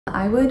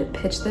I would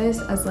pitch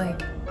this as like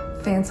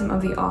Phantom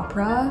of the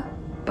Opera,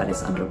 but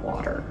it's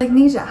underwater. Like,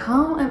 Nisha,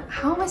 how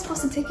am I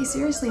supposed to take you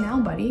seriously now,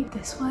 buddy?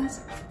 This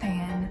was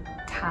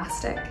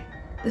fantastic.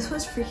 This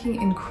was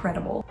freaking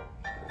incredible.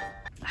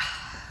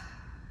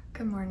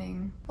 Good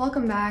morning.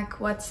 Welcome back.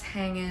 What's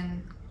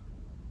hanging?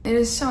 It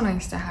is so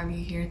nice to have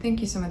you here. Thank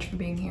you so much for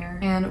being here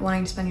and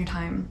wanting to spend your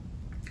time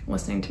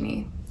listening to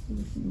me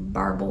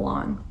babble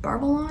on.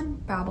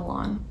 Babylon.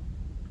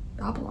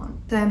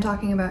 Today I'm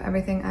talking about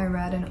everything I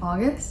read in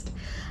August.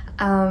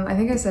 I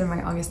think I said in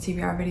my August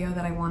TBR video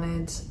that I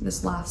wanted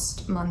this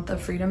last month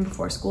of freedom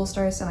before school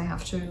starts, and I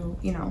have to,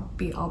 you know,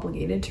 be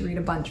obligated to read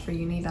a bunch for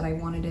uni, that I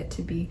wanted it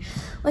to be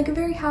like a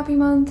very happy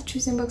month,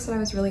 choosing books that I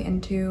was really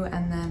into,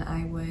 and then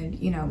I would,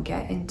 you know,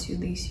 get into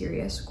the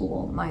serious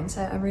school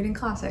mindset of reading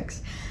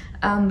classics.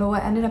 But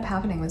what ended up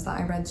happening was that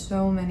I read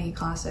so many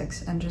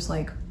classics and just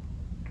like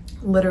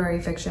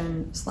literary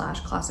fiction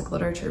 / classic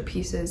literature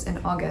pieces in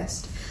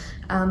August.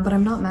 But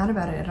I'm not mad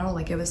about it at all.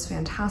 Like, it was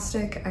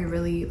fantastic. I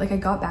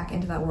got back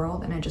into that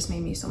world, and it just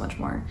made me so much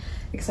more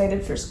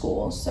excited for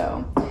school.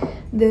 So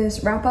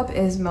this wrap up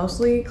is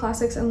mostly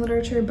classics and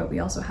literature, but we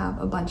also have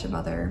a bunch of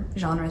other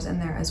genres in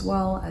there as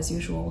well, as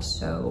usual.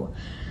 So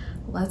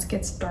let's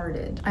get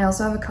started. I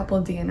also have a couple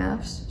of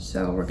DNFs,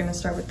 so we're gonna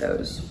start with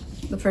those.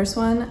 The first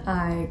one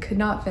I could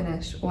not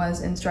finish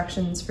was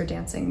Instructions for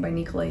Dancing by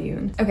Nicola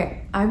Yoon.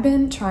 Okay, I've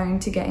been trying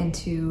to get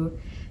into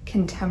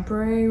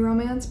contemporary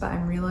romance, but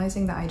I'm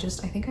realizing that I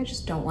think I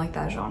just don't like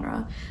that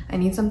genre. I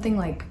need something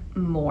like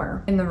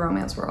more in the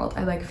romance world.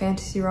 I like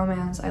fantasy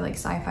romance, I like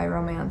sci-fi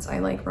romance, I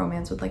like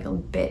romance with like a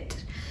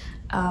bit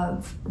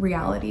of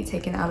reality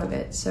taken out of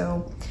it.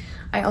 So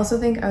I also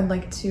think I would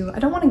like to, I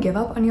don't want to give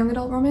up on young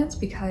adult romance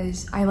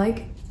because I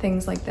like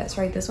things like this,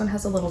 right? This one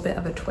has a little bit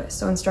of a twist.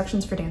 So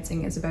Instructions for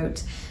Dancing is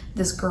about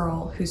this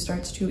girl who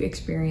starts to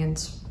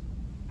experience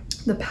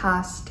the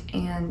past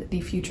and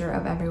the future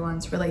of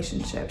everyone's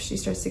relationship. She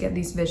starts to get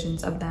these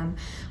visions of them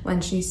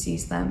when she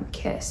sees them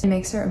kiss. It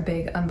makes her a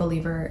big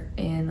unbeliever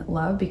in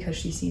love because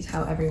she sees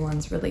how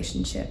everyone's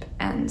relationship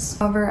ends.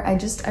 However,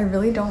 I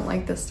really don't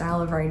like the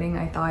style of writing.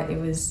 I thought it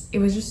was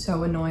just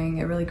so annoying.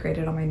 It really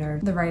grated on my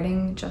nerves. The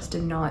writing just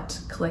did not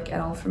click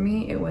at all for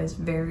me. It was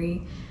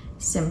very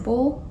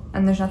simple,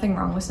 and there's nothing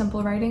wrong with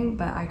simple writing,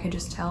 but I could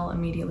just tell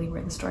immediately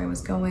where the story was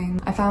going.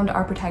 I found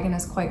our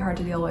protagonist quite hard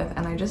to deal with,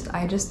 and I just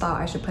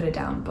thought I should put it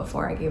down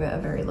before I gave it a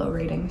very low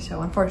rating.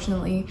 So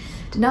unfortunately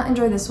did not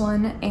enjoy this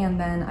one, and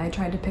then I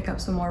tried to pick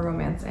up some more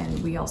romance,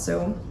 and we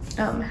also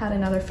had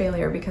another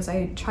failure because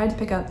I tried to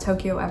pick up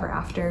Tokyo Ever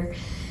After.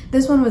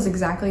 This one was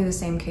exactly the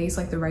same case.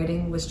 Like, the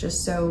writing was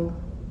just so,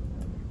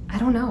 I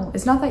don't know.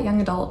 It's not that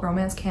young adult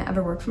romance can't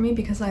ever work for me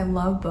because I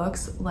love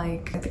books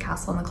like The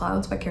Castle in the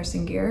Clouds by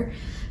Kirsten Gier.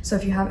 So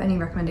if you have any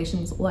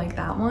recommendations like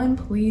that one,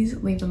 please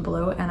leave them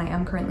below. And I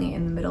am currently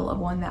in the middle of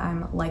one that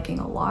I'm liking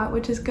a lot,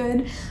 which is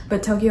good.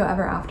 But Tokyo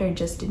Ever After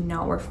just did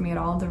not work for me at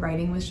all. The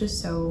writing was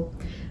just so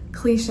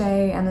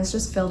cliche, and it's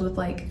just filled with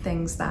like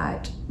things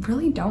that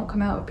really don't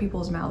come out of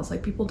people's mouths.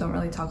 Like, people don't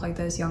really talk like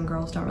this. Young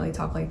girls don't really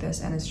talk like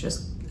this. And it's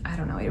just, I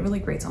don't know, it really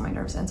grates on my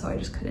nerves, and so I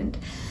just couldn't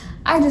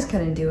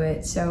do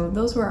it. So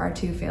those were our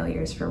two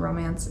failures for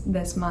romance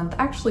this month.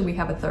 Actually, we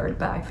have a third,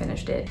 but I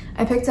finished it.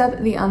 I picked up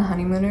The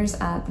Unhoneymooners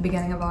at the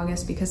beginning of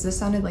August because this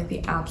sounded like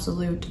the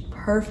absolute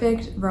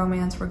perfect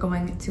romance. We're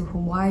going to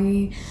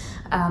Hawaii.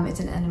 It's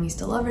an enemies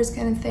to lovers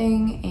kind of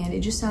thing, and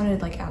it just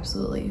sounded like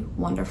absolutely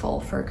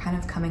wonderful for kind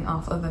of coming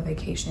off of a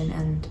vacation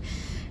and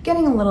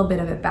getting a little bit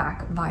of it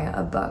back via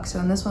a book. So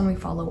in this one we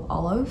follow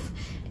Olive,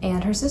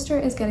 and her sister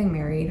is getting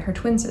married. Her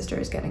twin sister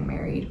is getting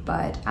married,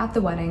 but at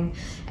the wedding,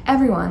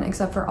 everyone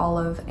except for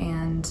Olive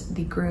and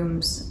the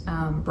groom's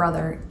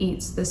brother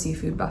eats the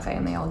seafood buffet,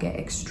 and they all get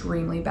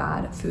extremely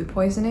bad food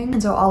poisoning.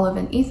 And so Olive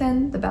and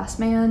Ethan, the best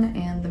man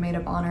and the maid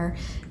of honor,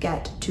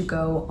 get to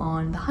go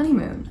on the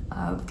honeymoon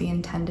of the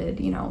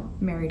intended, you know,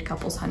 married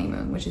couple's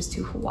honeymoon, which is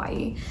to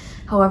Hawaii.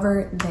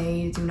 However,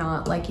 they do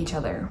not like each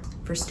other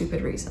for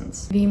stupid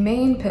reasons. The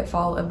main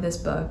pitfall of this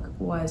book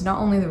was not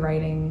only the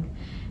writing,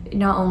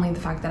 not only the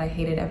fact that I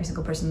hated every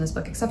single person in this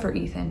book except for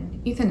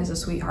Ethan. Ethan is a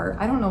sweetheart.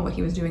 I don't know what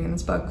he was doing in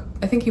this book.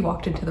 I think he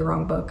walked into the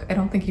wrong book. I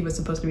don't think he was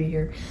supposed to be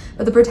here.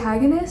 But the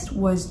protagonist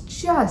was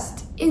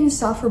just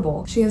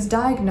insufferable. She has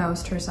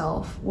diagnosed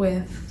herself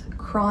with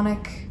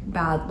chronic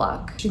bad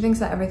luck. She thinks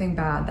that everything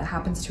bad that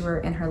happens to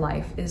her in her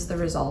life is the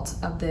result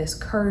of this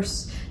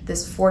curse,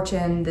 this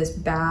fortune, this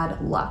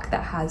bad luck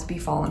that has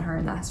befallen her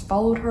and that has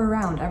followed her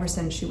around ever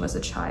since she was a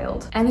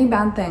child. Any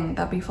bad thing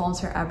that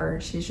befalls her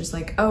ever, she's just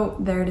like, oh,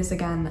 there it is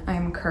again. I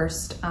am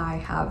cursed. I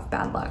have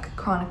bad luck.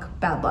 Chronic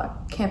bad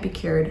luck. Can't be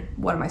cured.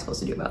 What am I supposed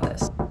to do about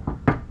this?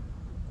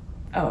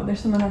 Oh, there's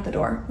someone at the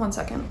door. 1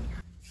 second.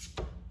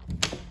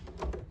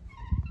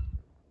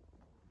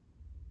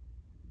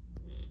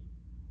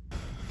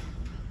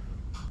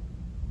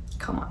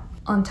 Come on.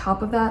 On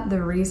top of that,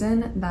 the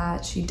reason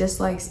that she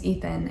dislikes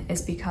Ethan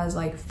is because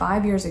like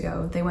 5 years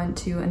ago, they went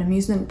to an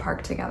amusement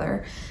park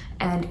together,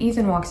 and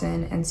Ethan walks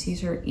in and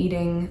sees her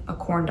eating a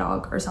corn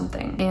dog or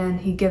something,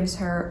 and he gives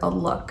her a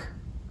look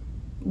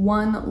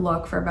one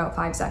look for about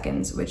 5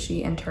 seconds, which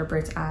she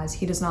interprets as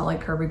he does not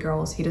like curvy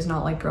girls, he does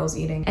not like girls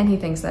eating, and he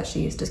thinks that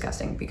she's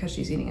disgusting because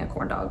she's eating a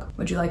corn dog.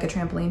 Would you like a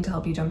trampoline to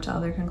help you jump to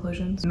other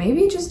conclusions?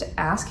 Maybe just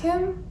ask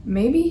him.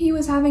 Maybe he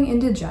was having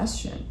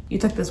indigestion. You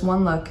took this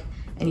one look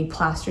and you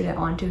plastered it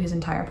onto his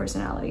entire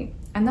personality.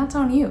 And that's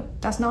on you.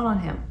 That's not on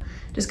him.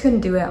 Just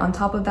couldn't do it. On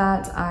top of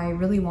that, I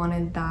really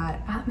wanted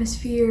that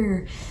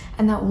atmosphere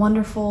and that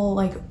wonderful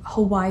like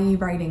Hawaii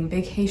writing,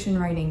 vacation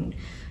writing,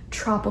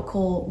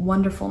 tropical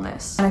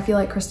wonderfulness. And I feel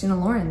like Christina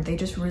Lauren, they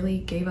just really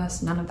gave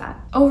us none of that.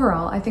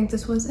 Overall, I think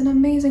this was an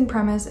amazing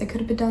premise. It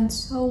could have been done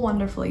so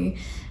wonderfully.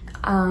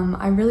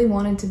 I really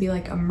wanted to be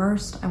like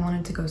immersed. I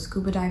wanted to go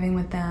scuba diving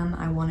with them.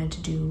 I wanted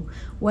to do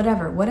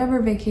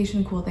whatever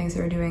vacation cool things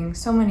they were doing.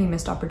 So many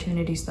missed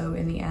opportunities though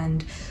in the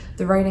end.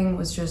 The writing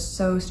was just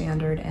so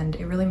standard and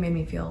it really made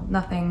me feel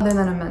nothing other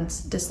than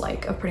immense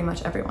dislike of pretty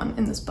much everyone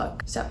in this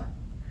book. So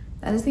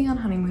that is The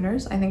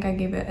Unhoneymooners. I think I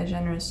gave it a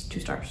generous 2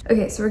 stars.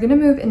 Okay, so we're gonna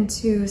move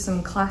into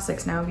some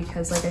classics now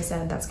because like I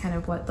said, that's kind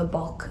of what the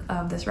bulk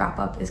of this wrap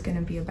up is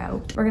gonna be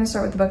about. We're gonna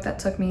start with the book that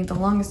took me the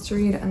longest to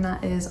read, and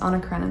that is Anna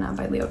Karenina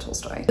by Leo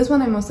Tolstoy. This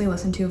one I mostly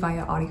listened to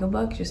via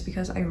audiobook just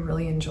because I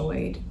really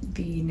enjoyed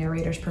the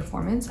narrator's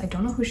performance. I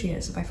don't know who she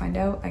is. If I find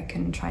out, I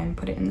can try and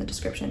put it in the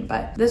description,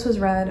 but this was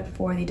read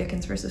for the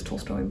Dickens versus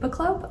Tolstoy book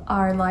club.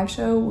 Our live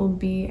show will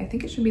be, I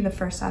think it should be the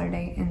first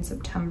Saturday in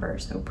September,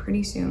 so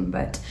pretty soon,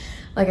 but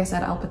like I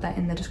said, I'll put that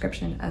in the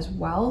description as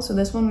well. So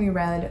this one we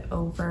read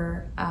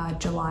over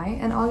July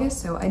and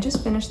August. So I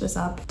just finished this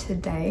up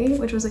today,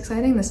 which was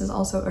exciting. This is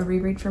also a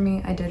reread for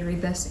me. I did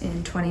read this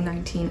in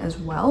 2019 as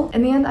well.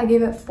 In the end, I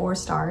gave it 4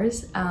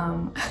 stars,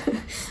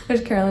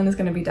 which Carolyn is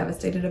gonna be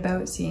devastated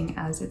about, seeing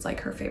as it's like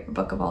her favorite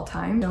book of all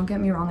time. Don't get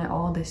me wrong at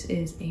all. This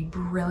is a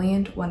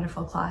brilliant,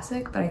 wonderful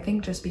classic, but I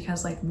think just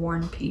because like War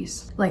and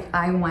Peace, like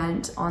I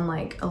went on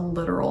like a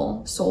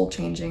literal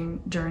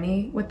soul-changing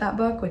journey with that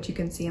book, which you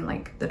can see in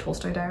like the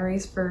Tolstoy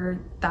Diaries for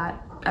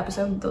that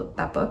episode,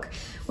 that book,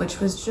 which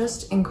was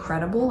just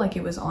incredible. Like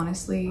it was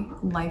honestly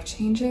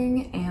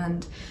life-changing.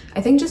 And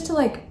I think just to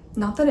like,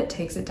 not that it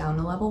takes it down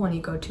a level when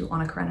you go to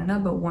Anna Karenina,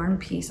 but War and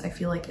Peace I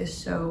feel like is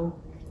so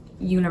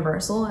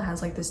universal. It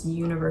has like this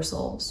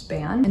universal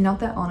span, and not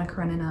that Anna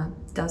Karenina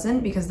doesn't,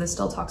 because this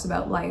still talks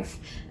about life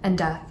and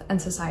death and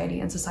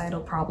society and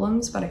societal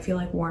problems, but I feel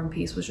like War and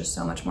Peace was just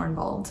so much more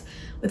involved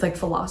with like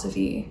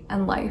philosophy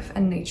and life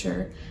and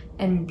nature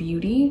and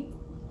beauty.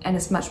 And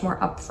it's much more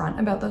upfront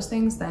about those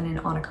things than in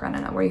Anna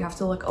Karenina, where you have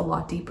to look a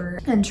lot deeper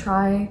and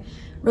try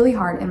really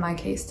hard, in my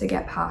case, to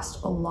get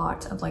past a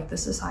lot of like the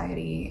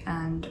society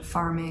and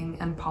farming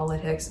and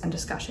politics and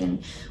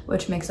discussion,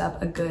 which makes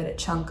up a good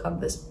chunk of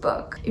this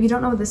book. If you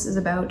don't know what this is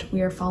about,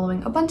 we are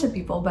following a bunch of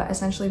people, but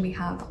essentially we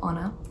have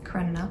Anna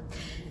Karenina,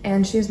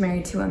 and she is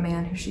married to a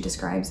man who she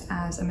describes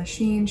as a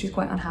machine. She's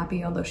quite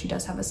unhappy, although she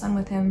does have a son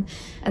with him.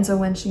 And so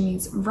when she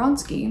meets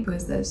Vronsky, who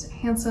is this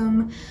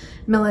handsome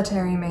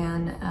military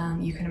man,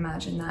 you can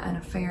imagine that an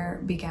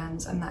affair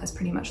begins, and that is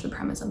pretty much the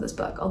premise of this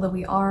book. Although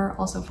we are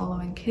also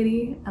following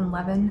Kitty and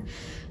Levin,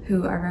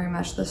 who are very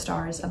much the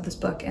stars of this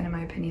book, and in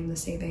my opinion, the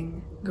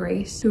saving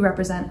grace, who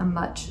represent a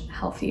much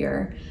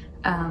healthier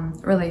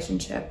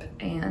relationship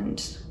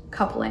and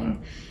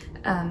coupling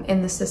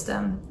in the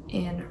system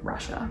in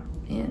Russia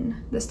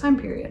in this time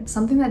period.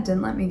 Something that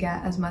didn't let me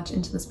get as much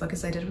into this book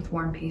as I did with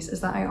War and Peace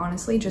is that I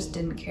honestly just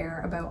didn't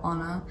care about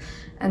Anna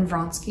and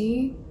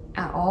Vronsky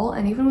at all,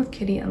 and even with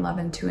Kitty and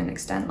Levin to an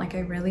extent. Like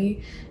I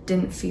really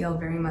didn't feel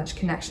very much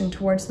connection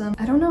towards them.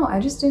 I don't know, I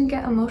just didn't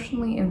get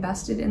emotionally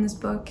invested in this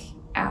book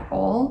at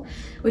all,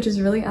 which is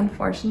really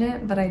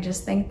unfortunate, but I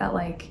just think that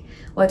like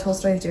what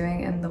Tolstoy is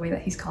doing and the way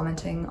that he's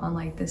commenting on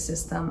like the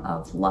system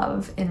of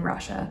love in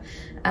Russia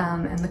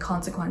and the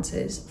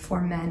consequences for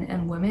men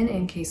and women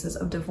in cases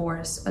of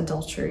divorce,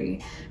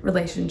 adultery,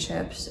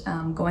 relationships,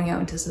 going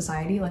out into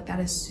society, like that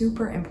is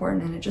super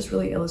important, and it just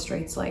really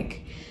illustrates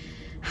like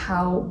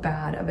how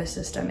bad of a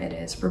system it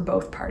is for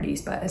both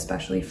parties, but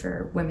especially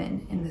for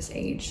women in this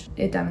age.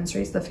 It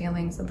demonstrates the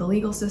failings of the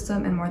legal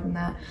system, and more than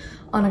that,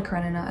 Anna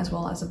Karenina, as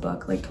well as a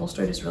book, like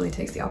Tolstoy just really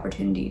takes the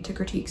opportunity to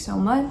critique so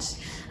much,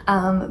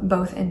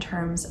 both in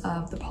terms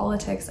of the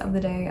politics of the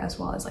day, as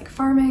well as like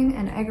farming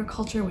and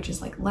agriculture, which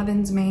is like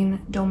Levin's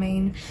main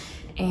domain.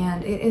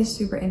 And it is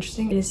super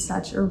interesting. It is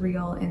such a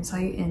real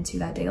insight into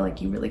that day.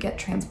 Like you really get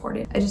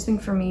transported. I just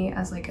think for me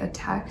as like a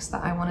text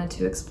that I wanted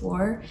to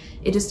explore,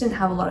 it just didn't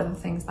have a lot of the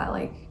things that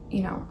like,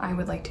 you know, I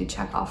would like to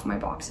check off my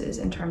boxes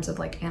in terms of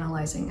like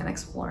analyzing and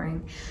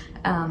exploring.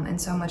 And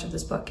so much of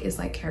this book is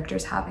like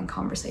characters having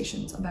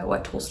conversations about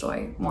what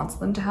Tolstoy wants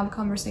them to have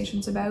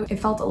conversations about. It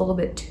felt a little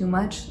bit too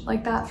much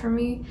like that for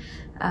me.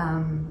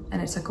 And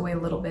it took away a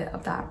little bit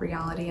of that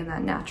reality and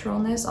that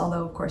naturalness,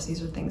 although of course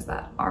these are things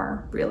that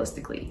are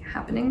realistically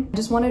happening. I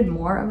just wanted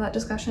more of that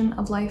discussion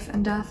of life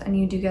and death, and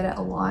you do get it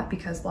a lot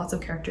because lots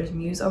of characters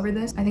muse over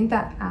this. I think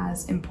that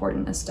as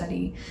important a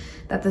study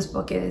that this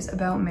book is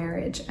about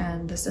marriage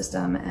and the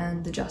system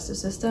and the justice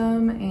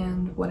system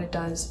and what it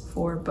does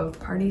for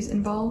both parties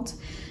involved,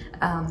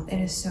 It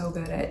is so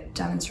good at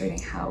demonstrating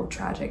how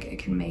tragic it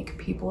can make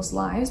people's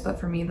lives, but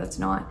for me, that's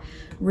not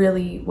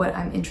really what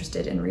I'm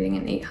interested in reading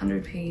an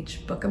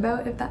 800-page book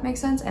about, if that makes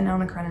sense. And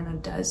Anna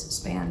Karenina does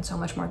span so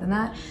much more than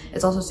that.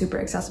 It's also super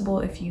accessible.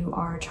 If you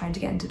are trying to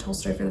get into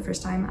Tolstoy for the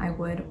first time, I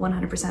would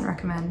 100%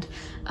 recommend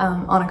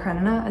Anna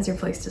Karenina as your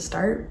place to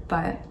start,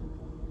 but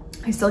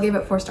I still gave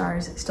it 4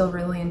 stars, still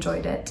really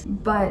enjoyed it.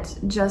 But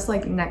just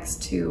like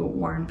next to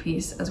War and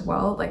Peace as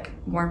well, like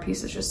War and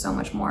Peace is just so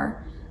much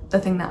more the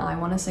thing that I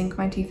want to sink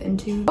my teeth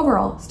into.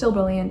 Overall, still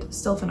brilliant,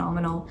 still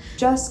phenomenal,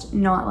 just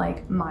not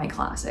like my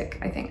classic,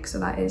 I think. So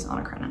that is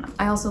Anna Karenina.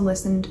 I also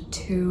listened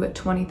to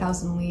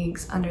 20,000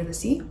 Leagues Under the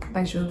Sea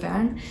by Jules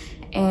Verne,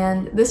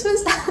 and this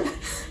was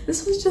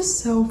this was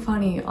just so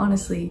funny,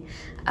 honestly.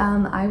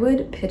 I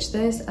would pitch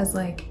this as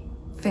like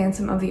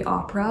Phantom of the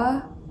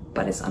Opera,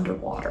 but it's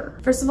underwater.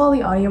 First of all,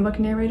 the audiobook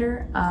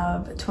narrator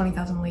of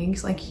 20,000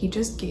 Leagues, like he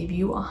just gave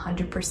you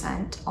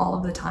 100% all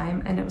of the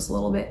time, and it was a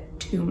little bit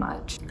too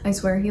much. I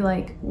swear he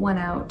like went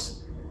out,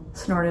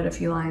 snorted a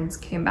few lines,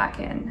 came back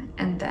in,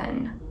 and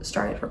then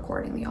started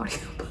recording the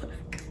audiobook.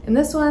 In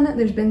this one,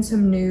 there's been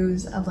some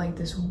news of like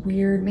this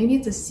weird, maybe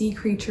it's a sea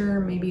creature,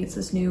 maybe it's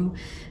this new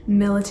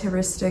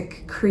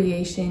militaristic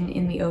creation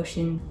in the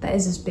ocean that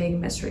is this big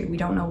mystery. We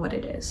don't know what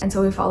it is. And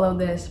so we follow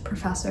this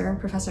Professor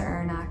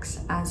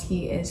Aronnax, as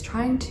he is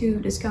trying to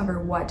discover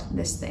what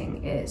this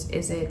thing is.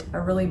 Is it a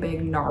really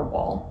big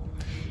narwhal?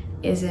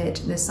 Is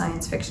it this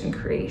science fiction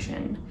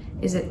creation?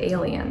 Is it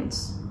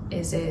aliens?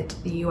 Is it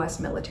the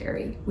US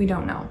military? We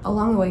don't know.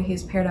 Along the way,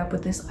 he's paired up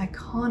with this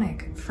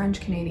iconic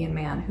French-Canadian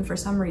man who for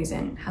some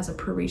reason has a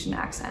Parisian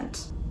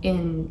accent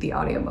in the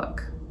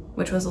audiobook,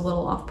 which was a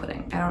little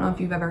off-putting. I don't know if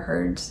you've ever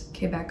heard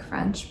Quebec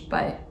French,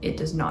 but it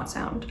does not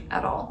sound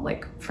at all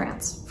like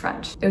France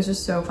French. It was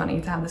just so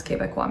funny to have this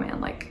Quebecois man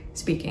like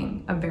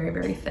speaking a very,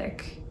 very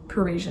thick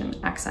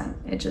Parisian accent.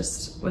 It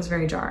just was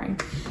very jarring,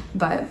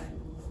 but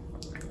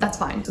that's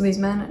fine. So these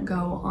men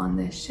go on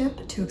this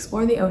ship to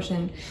explore the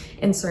ocean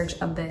in search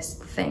of this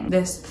thing.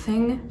 This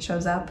thing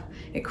shows up,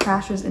 it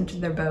crashes into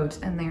their boat,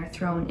 and they are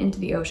thrown into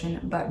the ocean,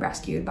 but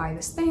rescued by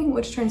this thing,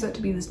 which turns out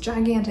to be this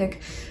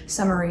gigantic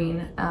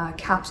submarine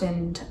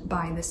captained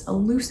by this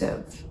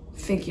elusive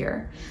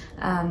figure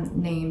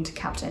named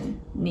Captain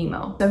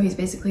Nemo. So he's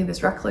basically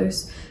this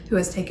recluse who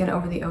has taken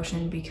over the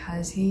ocean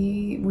because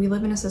we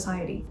live in a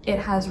society. It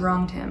has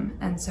wronged him,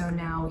 and so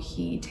now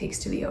he takes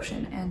to the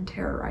ocean and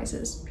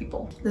terrorizes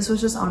people. This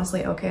was just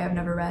honestly okay. I've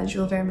never read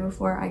Jules Verne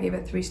before. I gave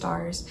it 3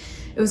 stars.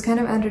 It was kind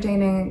of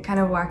entertaining, kind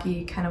of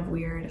wacky, kind of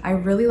weird. I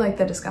really like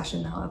the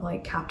discussion though of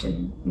like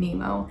Captain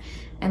Nemo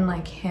and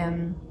like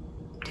him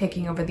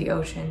taking over the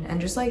ocean, and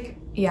just like,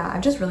 yeah,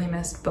 I've just really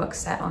missed books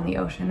set on the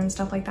ocean and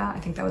stuff like that. I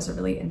think that was a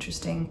really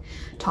interesting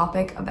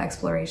topic of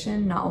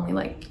exploration, not only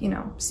like, you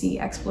know, sea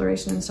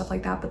exploration and stuff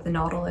like that, but the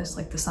Nautilus,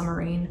 like the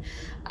submarine,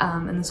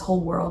 and this whole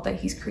world that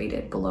he's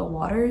created below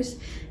waters,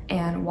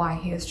 and why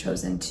he has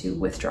chosen to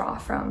withdraw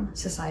from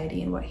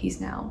society and what he's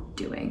now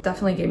doing.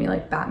 Definitely gave me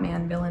like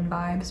Batman villain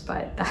vibes,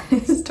 but that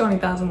is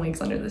 20,000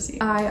 Leagues Under the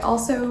Sea. I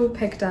also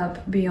picked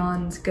up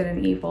Beyond Good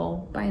and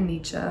Evil by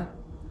Nietzsche.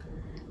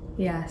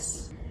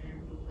 Yes.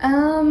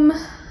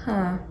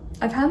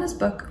 I've had this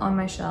book on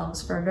my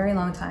shelves for a very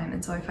long time,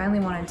 and so I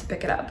finally wanted to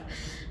pick it up.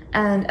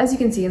 And as you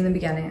can see in the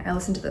beginning, I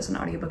listened to this on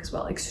audiobook as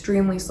well,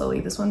 extremely slowly.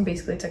 This one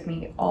basically took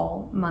me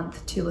all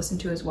month to listen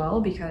to as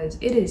well, because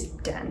it is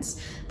dense.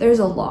 There's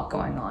a lot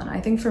going on. I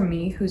think for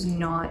me, who's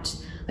not,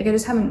 like, I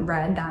just haven't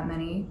read that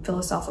many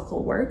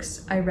philosophical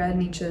works. I read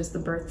Nietzsche's The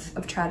Birth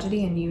of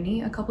Tragedy in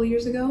uni a couple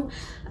years ago,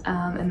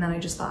 and then I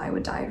just thought I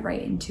would dive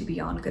right into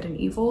Beyond Good and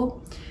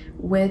Evil,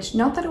 which,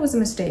 not that it was a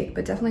mistake,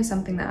 but definitely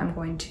something that I'm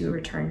going to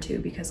return to,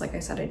 because like I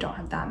said, I don't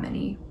have that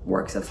many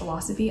works of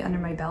philosophy under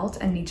my belt,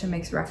 and Nietzsche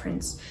makes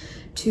reference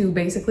to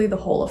basically the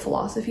whole of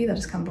philosophy that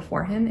has come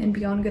before him in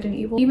Beyond Good and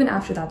Evil. Even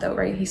after that though,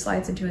 right, he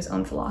slides into his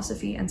own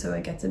philosophy, and so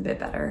it gets a bit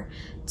better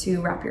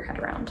to wrap your head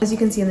around. As you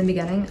can see in the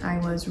beginning, I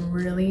was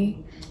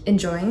really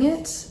enjoying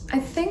it. I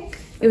think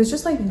it was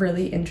just like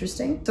really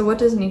interesting. So what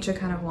does Nietzsche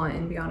kind of want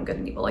in Beyond Good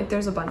and Evil? Like,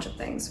 there's a bunch of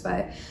things,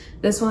 but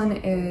this one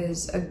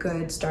is a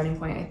good starting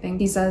point, I think.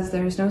 He says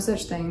there's no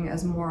such thing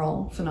as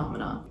moral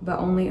phenomena, but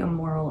only a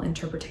moral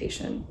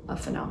interpretation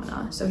of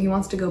phenomena. So he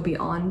wants to go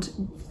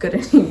beyond good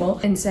and evil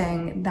in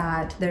saying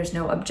that there's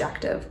no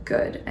objective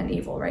good and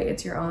evil, right?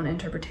 It's your own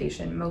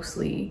interpretation,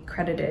 mostly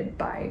credited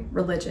by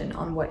religion,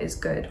 on what is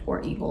good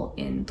or evil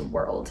in the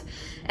world.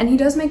 And he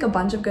does make a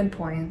bunch of good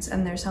points,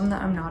 and there's some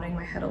that I'm nodding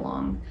my head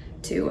along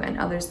to, and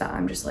others that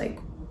I'm just like,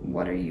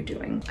 what are you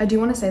doing? I do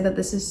want to say that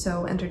this is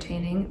so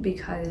entertaining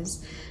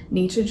because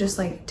Nietzsche just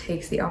like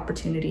takes the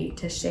opportunity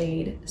to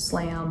shade,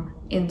 slam,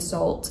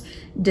 insult,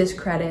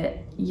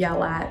 discredit,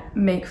 yell at,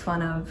 make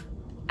fun of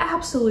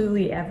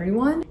absolutely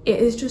everyone. It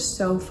is just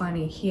so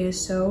funny. He is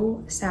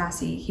so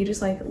sassy. He just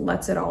like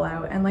lets it all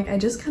out. And like, I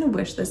just kind of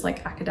wish this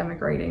like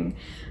academic writing,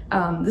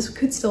 this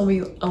could still be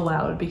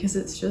allowed, because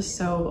it's just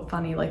so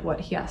funny, like what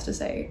he has to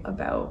say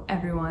about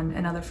everyone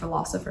and other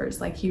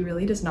philosophers. Like, he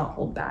really does not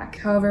hold back.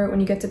 However,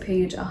 when you get to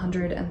page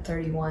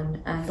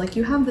 131 and like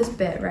you have this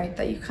bit, right,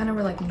 that you kind of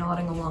were like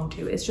nodding along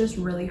to, it's just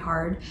really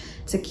hard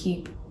to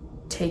keep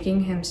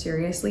taking him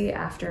seriously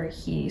after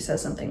he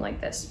says something like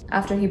this.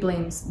 After he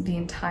blames the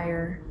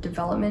entire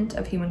development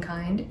of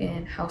humankind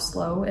in how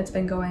slow it's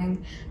been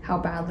going, how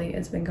badly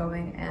it's been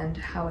going, and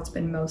how it's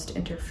been most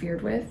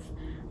interfered with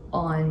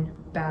on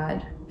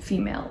bad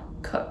female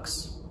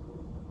cooks.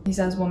 He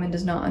says woman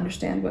does not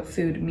understand what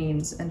food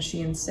means and she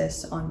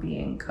insists on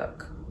being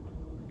cook.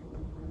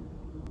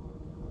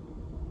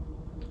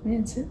 We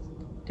insist?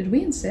 Did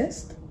we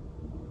insist?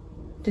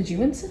 Did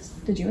you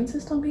insist? Did you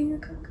insist on being a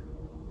cook?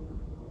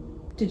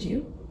 Did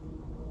you?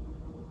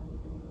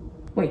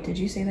 Wait, did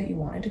you say that you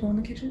wanted to go in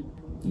the kitchen?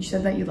 You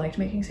said that you liked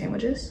making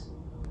sandwiches?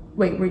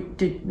 Wait,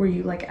 were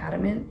you like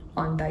adamant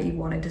on that you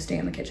wanted to stay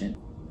in the kitchen?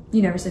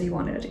 You never said you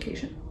wanted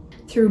education.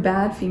 Through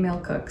bad female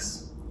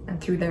cooks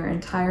and through their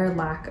entire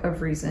lack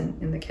of reason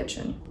in the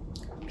kitchen,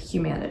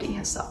 humanity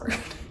has suffered.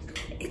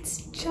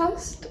 It's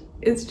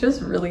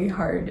just really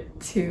hard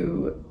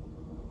to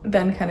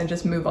then kind of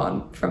just move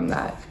on from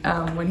that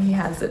when he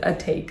has a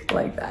take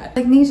like that.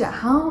 Like, Nisha,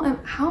 how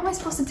am I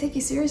supposed to take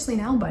you seriously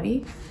now,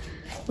 buddy?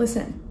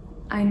 Listen,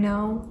 I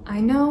know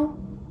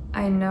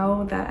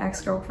that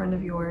ex-girlfriend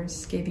of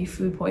yours gave you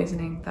food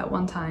poisoning that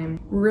one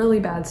time, really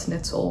bad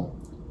schnitzel.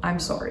 I'm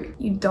sorry.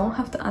 You don't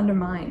have to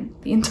undermine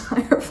the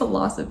entire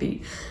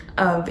philosophy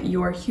of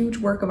your huge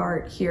work of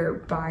art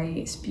here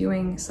by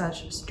spewing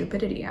such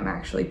stupidity. I'm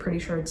actually pretty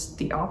sure it's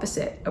the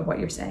opposite of what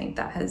you're saying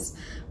that has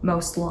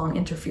most long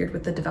interfered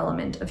with the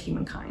development of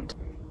humankind.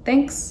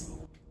 Thanks.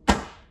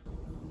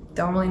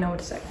 Don't really know what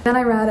to say. Then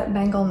I read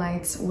Bengal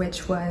Nights,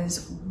 which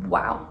was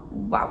wow.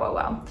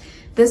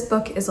 This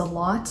book is a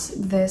lot.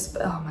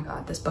 Oh my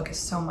god, this book is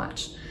so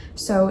much.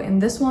 So in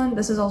this one,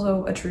 this is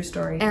also a true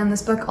story. And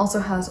this book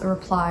also has a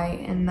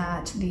reply in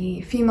that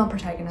the female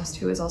protagonist,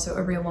 who is also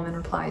a real woman,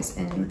 replies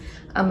in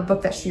a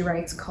book that she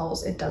writes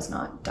called It Does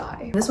Not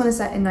Die. This one is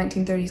set in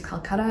 1930s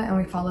Calcutta, and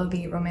we follow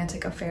the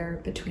romantic affair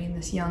between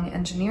this young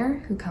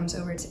engineer who comes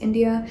over to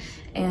India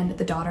and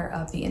the daughter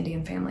of the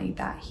Indian family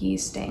that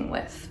he's staying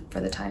with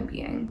for the time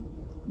being.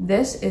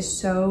 This is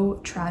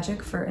so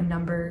tragic for a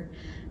number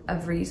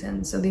of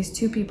reasons. So these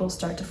two people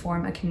start to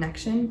form a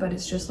connection, but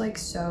it's just like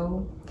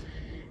so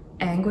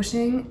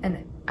anguishing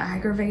and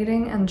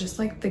aggravating, and just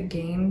like the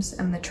games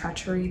and the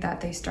treachery that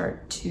they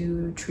start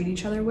to treat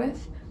each other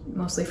with,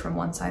 mostly from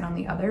one side on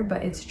the other.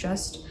 But it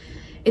just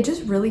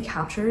really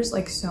captures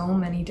like so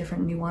many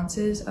different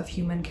nuances of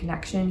human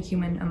connection,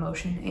 human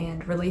emotion,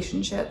 and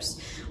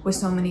relationships, with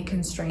so many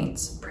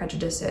constraints,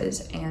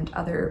 prejudices, and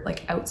other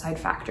like outside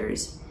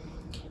factors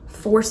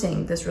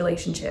forcing this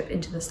relationship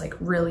into this like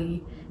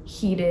really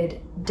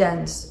heated,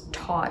 dense,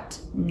 taut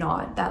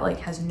knot that like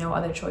has no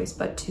other choice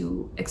but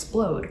to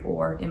explode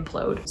or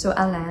implode. So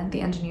Alain,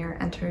 the engineer,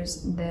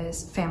 enters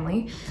this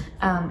family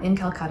in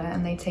Calcutta,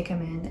 and they take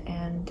him in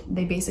and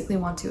they basically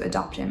want to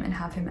adopt him and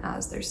have him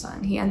as their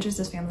son. He enters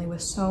this family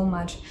with so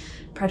much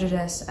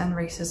prejudice and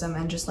racism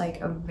and just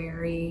like a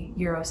very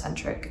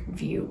Eurocentric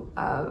view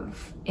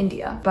of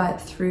India.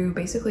 But through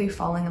basically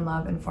falling in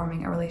love and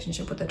forming a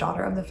relationship with the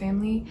daughter of the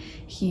family,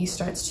 he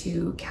starts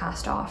to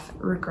cast off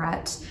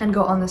regret and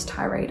go on this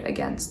tirade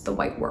against the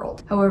white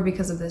world. However,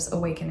 because of this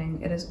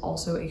awakening, it is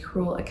also a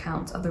cruel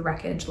account of the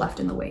wreckage left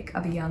in the wake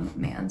of a young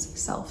man's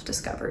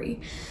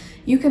self-discovery.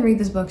 You can read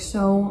this book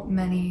so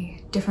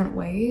many different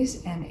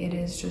ways, and it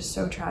is just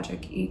so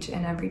tragic each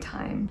and every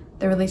time.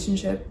 Their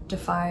relationship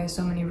defies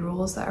so many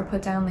rules that are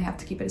put down. They have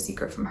to keep it a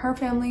secret from her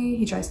family.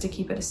 He tries to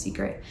keep it a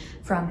secret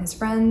from his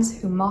friends,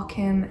 who mock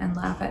him and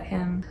laugh at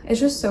him. It's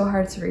just so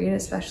hard to read,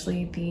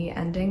 especially the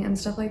ending and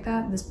stuff like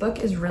that. This book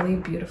is really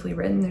beautifully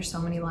written. There's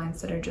so many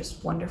lines that are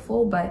just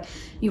wonderful, but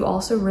you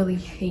also really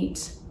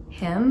hate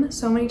him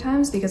so many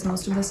times, because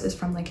most of this is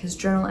from like his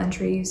journal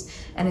entries,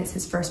 and it's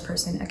his first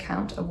person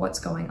account of what's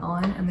going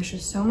on. And there's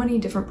just so many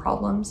different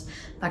problems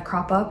that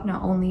crop up,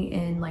 not only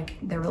in like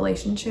their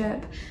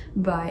relationship,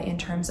 but in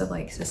terms of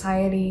like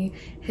society,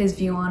 his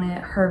view on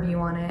it, her view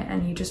on it.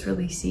 And you just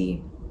really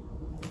see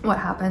what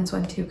happens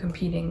when two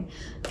competing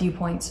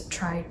viewpoints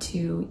try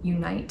to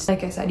unite.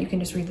 Like I said, you can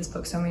just read this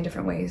book so many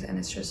different ways, and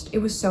it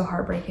was so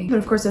heartbreaking. But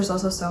of course, there's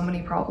also so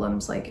many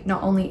problems, like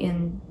not only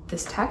in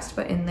this text,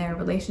 but in their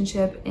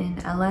relationship, in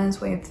Alain's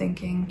way of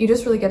thinking. You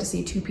just really get to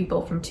see two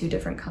people from two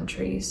different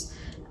countries,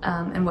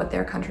 and what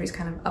their countries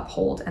kind of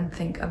uphold and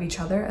think of each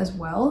other as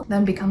well,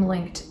 then become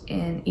linked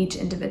in each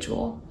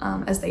individual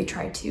as they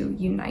try to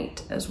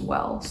unite as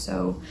well.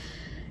 So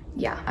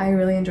yeah, I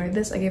really enjoyed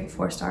this. I gave it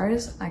 4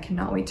 stars. I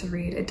cannot wait to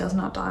read It Does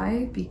Not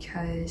Die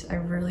because I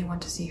really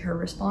want to see her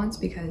response,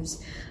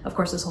 because of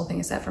course this whole thing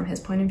is set from his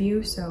point of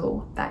view,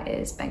 so that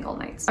is Bengal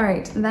Nights. All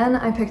right, then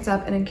I picked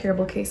up An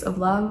Incurable Case of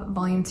Love,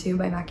 Volume 2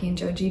 by Maki and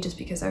Joji, just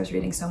because I was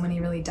reading so many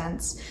really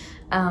dense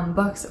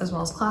books as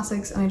well as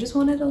classics, and I just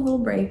wanted a little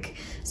break.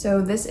 So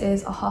this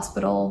is a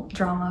hospital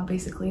drama.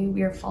 Basically,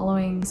 we are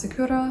following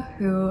Sakura,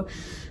 who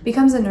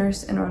becomes a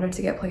nurse in order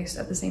to get placed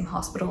at the same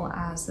hospital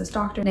as this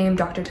doctor named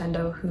Dr.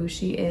 Tendo, who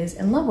she is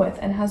in love with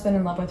and has been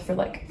in love with for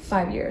like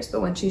 5 years.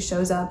 But when she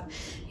shows up,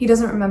 he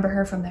doesn't remember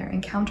her from their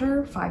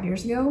encounter 5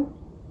 years ago,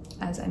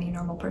 as any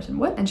normal person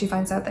would, and she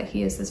finds out that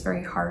he is this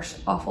very harsh,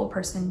 awful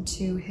person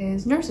to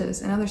his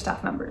nurses and other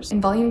staff members.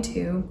 In volume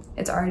 2,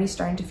 it's already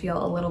starting to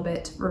feel a little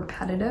bit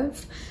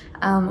repetitive.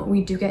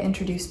 We do get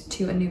introduced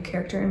to a new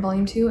character in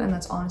volume 2, and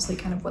that's honestly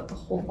kind of what the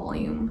whole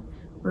volume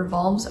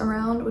revolves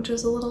around, which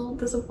is a little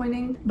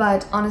disappointing.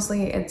 But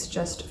honestly, it's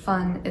just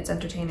fun, it's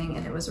entertaining,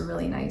 and it was a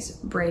really nice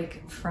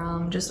break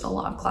from just a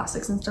lot of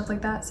classics and stuff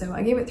like that. So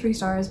I gave it 3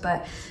 stars,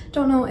 but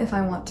don't know if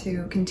I want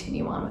to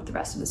continue on with the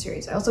rest of the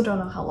series. I also don't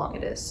know how long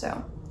it is,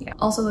 so yeah.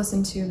 Also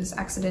listened to This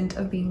Accident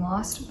of Being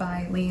Lost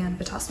by Leanne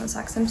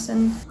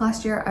Vitasma-Sack-Simpson.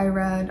 Last year I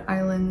read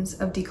Islands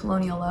of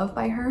Decolonial Love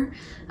by her,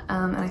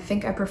 and I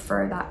think I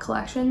prefer that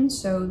collection.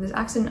 So This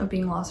Accident of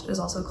Being Lost is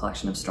also a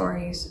collection of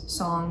stories,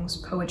 songs,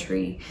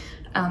 poetry.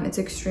 It's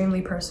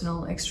extremely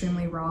personal,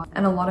 extremely raw,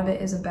 and a lot of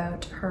it is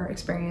about her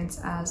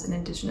experience as an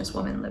Indigenous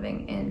woman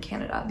living in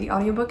Canada. The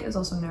audiobook is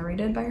also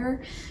narrated by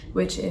her,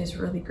 which is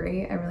really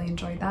great. I really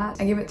enjoyed that.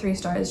 I gave it 3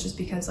 stars just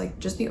because like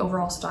just the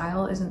overall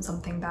style isn't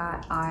something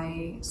that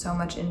I so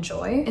much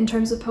enjoy in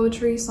terms of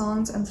poetry,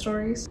 songs, and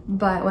stories.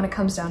 But when it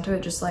comes down to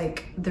it, just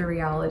like the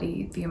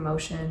reality, the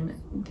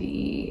emotion,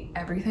 the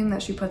everything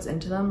that she puts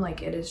into them,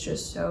 like it is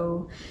just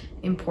so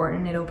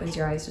important. It opens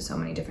your eyes to so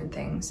many different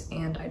things,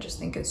 and I just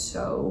think it's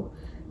so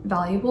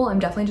valuable. I'm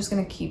definitely just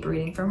gonna keep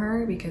reading from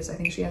her because I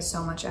think she has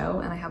so much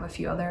out, and I have a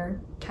few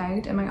other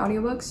tagged in my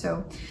audiobooks,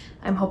 so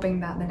I'm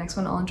hoping that the next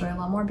one I'll enjoy a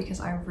lot more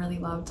because I really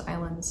loved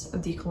Islands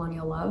of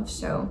Decolonial Love.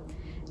 So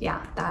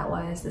yeah, that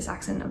was This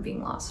Accident of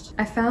Being Lost.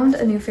 I found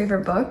a new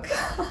favorite book.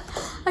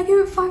 I gave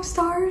it 5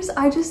 stars.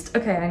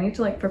 Okay, I need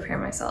to like prepare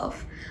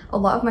myself. A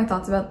lot of my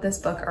thoughts about this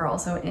book are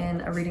also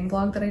in a reading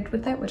vlog that I did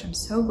with it, which I'm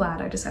so glad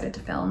I decided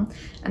to film,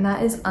 and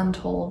that is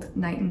Untold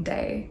Night and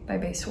Day by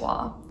Bae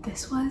Swa.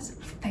 This was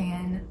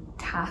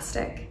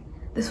fantastic.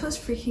 This was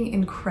freaking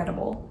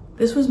incredible.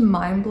 This was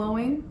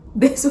mind-blowing.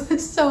 This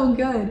was so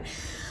good.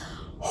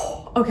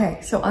 Okay,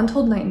 so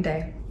Untold Night and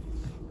Day.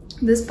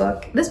 This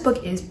book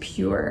is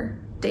pure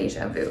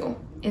deja vu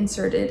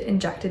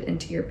injected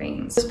into your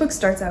veins. This book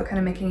starts out kind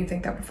of making you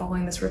think that we're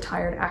following this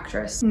retired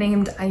actress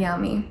named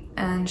Ayami,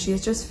 and she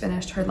has just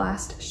finished her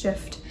last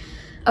shift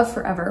of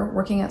forever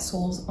working at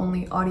Seoul's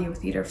only audio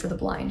theater for the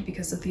blind,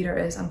 because the theater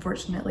is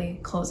unfortunately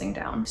closing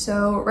down.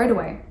 So right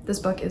away, this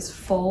book is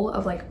full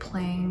of like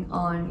playing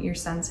on your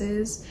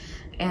senses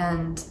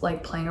and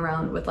like playing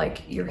around with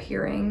like your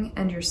hearing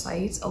and your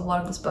sight. A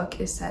lot of this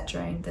book is set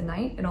during the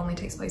night. It only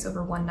takes place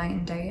over one night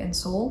and day in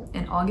Seoul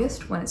in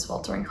August when it's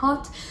sweltering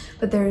hot,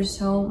 but there is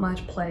so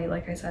much play,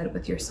 like I said,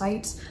 with your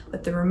sight,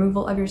 with the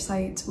removal of your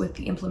sight, with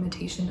the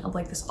implementation of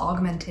like this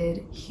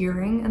augmented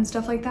hearing and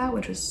stuff like that,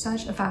 which was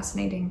such a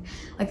fascinating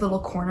like little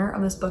corner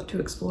of this book to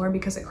explore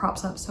because it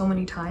crops up so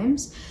many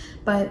times.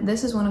 But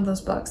this is one of those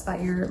books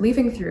that you're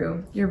leafing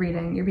through, you're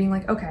reading, you're being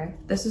like, okay,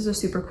 this is a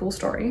super cool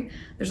story.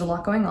 There's a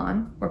lot going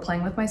on. We're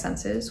playing with my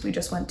senses. We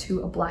just went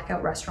to a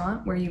blackout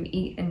restaurant where you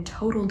eat in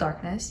total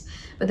darkness,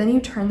 but then you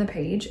turn the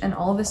page and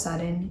all of a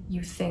sudden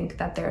you think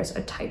that there's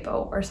a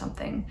typo or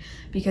something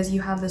because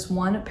you have this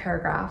one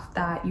paragraph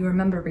that you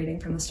remember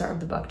reading from the start of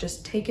the book,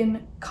 just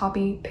taken,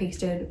 copy,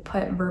 pasted,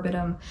 put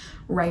verbatim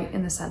right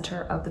in the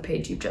center of the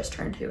page you've just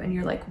turned to. And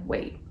you're like,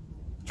 wait,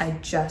 I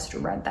just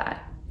read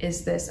that.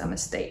 Is this a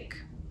mistake?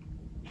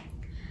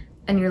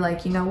 And you're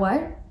like, you know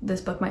what? This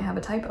book might have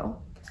a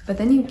typo. But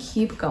then you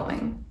keep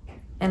going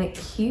and it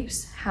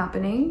keeps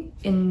happening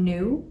in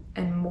new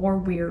and more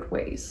weird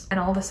ways. And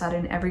all of a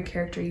sudden, every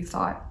character you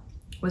thought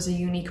was a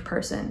unique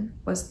person,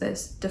 was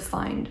this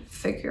defined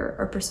figure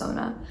or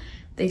persona,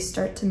 they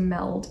start to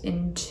meld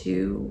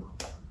into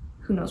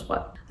who knows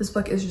what. This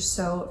book is just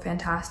so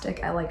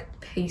fantastic at like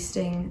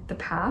pasting the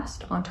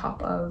past on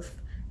top of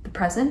the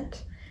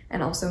present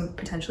and also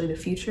potentially the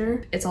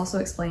future. It's also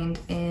explained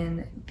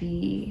in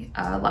the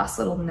last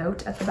little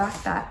note at the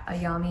back that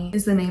Ayami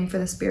is the name for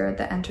the spirit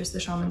that enters the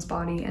shaman's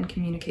body and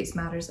communicates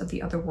matters of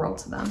the other world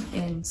to them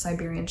in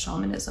Siberian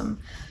shamanism.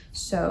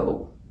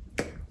 So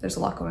there's a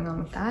lot going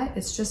on with that.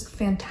 It's just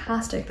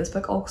fantastic. This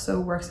book also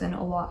works in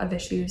a lot of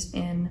issues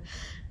in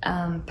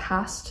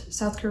past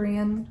South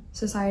Korean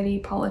society,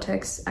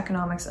 politics,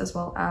 economics, as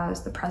well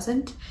as the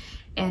present.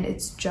 And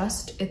it's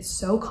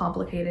so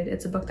complicated.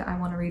 It's a book that I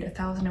want to read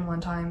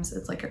 1,001 times.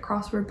 It's like a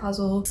crossword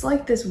puzzle. It's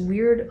like this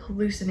weird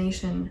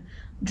hallucination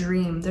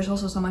dream. There's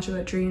also so much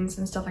about dreams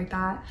and stuff like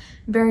that.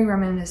 Very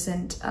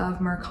reminiscent of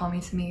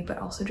Murakami to me, but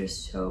also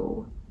just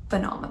so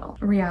phenomenal.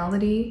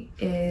 Reality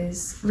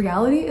is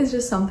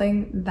just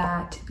something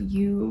that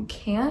you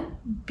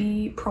can't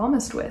be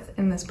promised with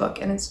in this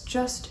book, and it's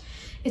just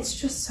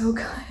so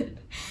good.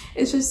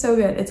 It's just so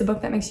good. It's a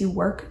book that makes you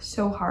work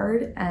so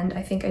hard, and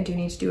I think I do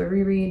need to do a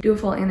reread, do a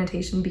full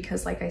annotation,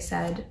 because like I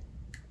said,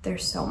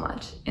 there's so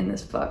much in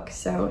this book.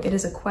 So it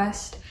is a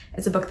quest.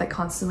 It's a book that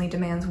constantly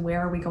demands,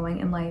 where are we going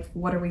in life?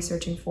 What are we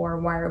searching for?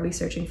 Why are we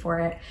searching for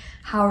it?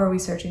 How are we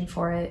searching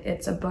for it?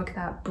 It's a book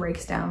that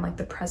breaks down like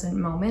the present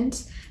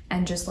moment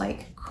and just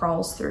like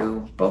crawls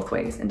through both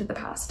ways into the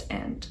past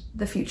and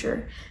the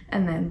future,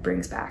 and then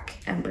brings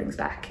back and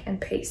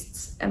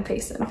pastes and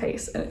pastes and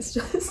pastes. And it's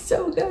just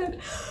so good.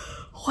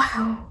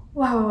 Wow.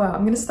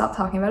 I'm gonna stop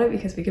talking about it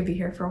because we could be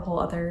here for a whole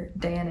other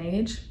day and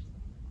age.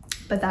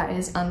 But that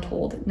is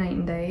Untold Night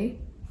and Day.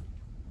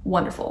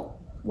 Wonderful.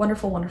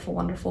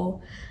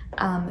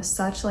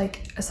 Such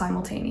like a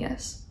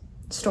simultaneous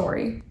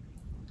story.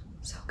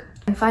 So good.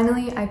 And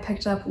finally, I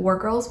picked up War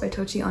Girls by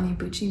Tochi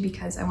Onyebuchi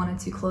because I wanted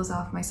to close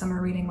off my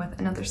summer reading with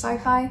another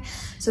sci-fi.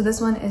 So this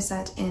one is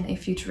set in a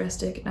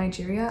futuristic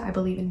Nigeria, I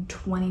believe in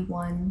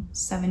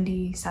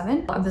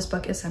 2177. This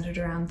book is centered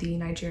around the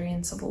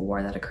Nigerian Civil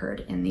War that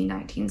occurred in the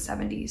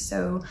 1970s.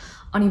 So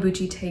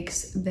Onyebuchi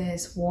takes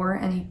this war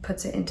and he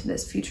puts it into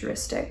this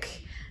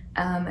futuristic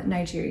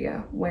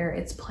Nigeria where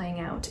it's playing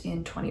out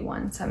in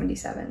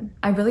 2177.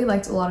 I really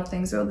liked a lot of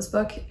things about this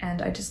book,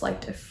 and I just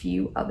liked a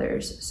few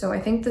others. So I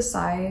think the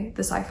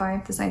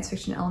science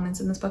fiction elements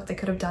in this book, they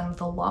could have done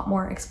with a lot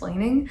more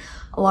explaining.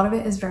 A lot of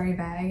it is very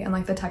vague, and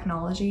like the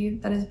technology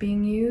that is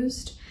being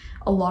used,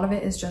 a lot of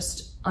it is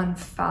just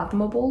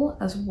unfathomable,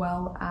 as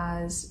well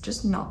as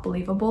just not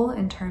believable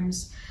in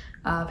terms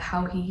of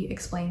how he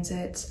explains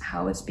it,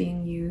 how it's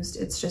being used.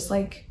 It's just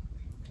like,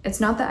 it's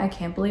not that I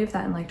can't believe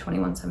that in like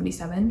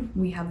 2177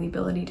 we have the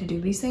ability to do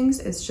these things.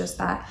 It's just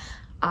that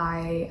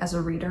I, as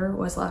a reader,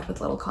 was left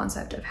with little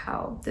concept of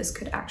how this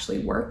could actually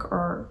work,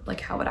 or like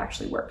how it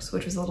actually works,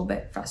 which was a little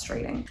bit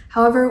frustrating.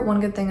 However, one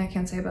good thing I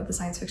can say about the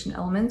science fiction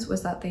elements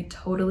was that they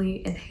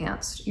totally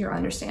enhanced your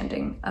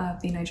understanding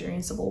of the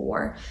Nigerian Civil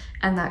War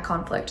and that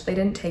conflict. They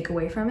didn't take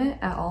away from it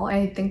at all.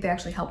 I think they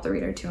actually helped the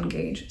reader to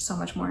engage so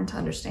much more and to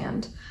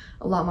understand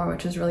a lot more,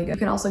 which is really good. You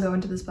can also go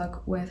into this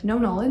book with no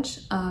knowledge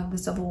of the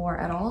Civil War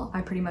at all.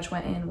 I pretty much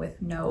went in with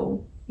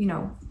no,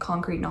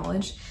 concrete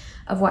knowledge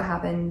of what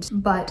happened,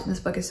 but this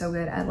book is so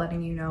good at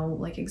letting you know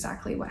like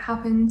exactly what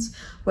happens,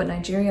 what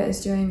Nigeria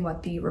is doing,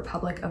 what the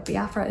Republic of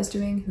Biafra is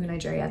doing, who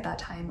Nigeria at that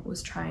time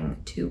was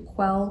trying to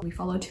quell. We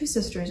follow two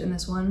sisters in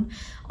this one,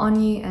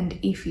 Onyi and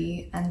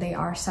Ife, and they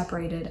are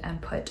separated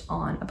and put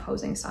on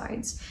opposing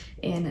sides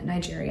in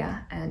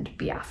Nigeria and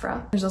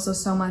Biafra. There's also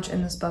so much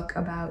in this book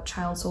about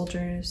child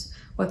soldiers,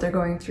 what they're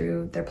going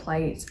through, their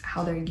plight,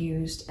 how they're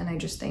used, and I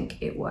just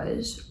think it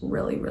was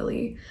really,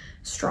 really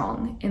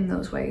strong in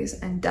those ways,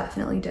 and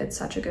definitely did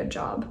such a good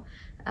job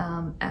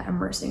at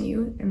immersing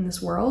you in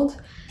this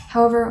world.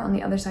 However, on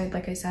the other side,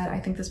 like I said, I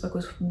think this book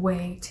was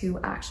way too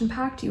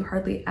action-packed. You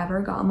hardly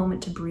ever got a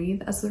moment to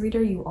breathe as the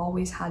reader. You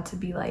always had to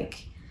be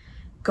like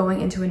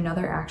going into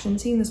another action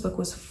scene. This book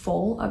was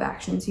full of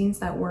action scenes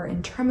that were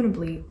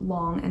interminably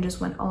long and just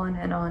went on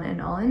and on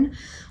and on,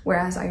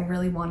 whereas I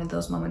really wanted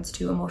those moments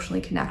to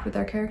emotionally connect with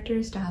our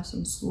characters, to have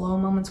some slow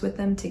moments with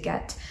them, to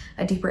get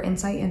a deeper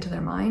insight into their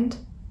mind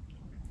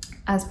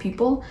as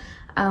people,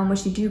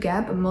 which you do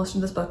get, but most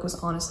of this book was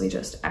honestly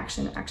just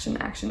action.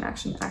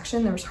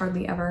 There was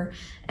hardly ever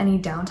any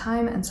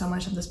downtime, and so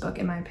much of this book,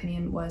 in my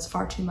opinion, was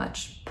far too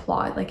much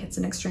plot. Like, it's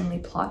an extremely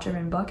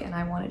plot-driven book, and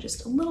I wanted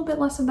just a little bit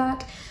less of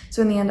that.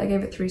 So in the end, I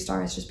gave it 3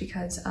 stars just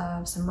because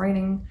of some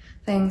writing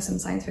things, some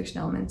science fiction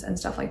elements, and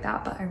stuff like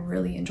that, but I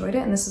really enjoyed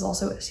it. And this is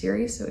also a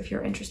series, so if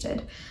you're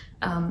interested,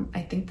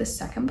 I think the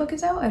second book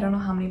is out. I don't know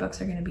how many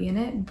books are going to be in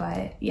it,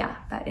 but yeah,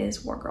 that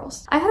is War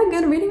Girls. I had a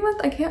good reading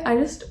month.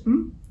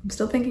 I'm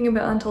still thinking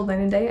about Untold Night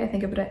and Day. I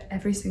think about it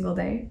every single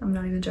day. I'm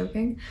not even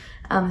joking.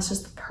 It's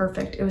just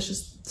perfect. It was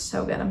just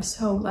so good. I'm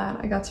so glad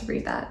I got to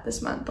read that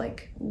this month.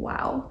 Like,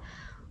 wow.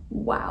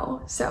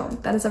 So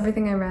that is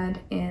everything I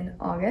read in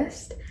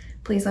August.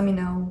 Please let me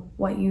know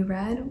what you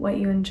read, what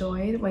you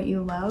enjoyed, what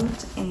you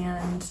loved,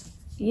 and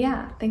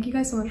yeah, thank you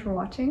guys so much for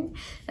watching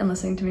and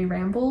listening to me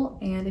ramble.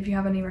 And if you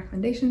have any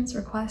recommendations,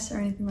 requests, or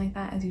anything like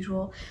that, as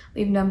usual,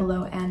 leave them down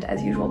below. And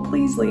as usual,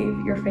 please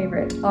leave your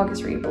favorite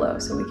August read below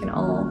so we can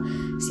all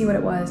see what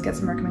it was, get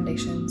some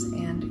recommendations,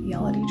 and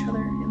yell at each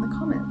other in the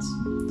comments.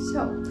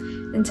 So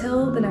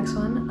until the next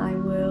one,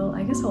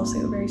 I guess I'll see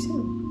you very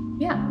soon.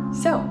 Yeah,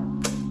 so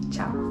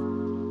ciao.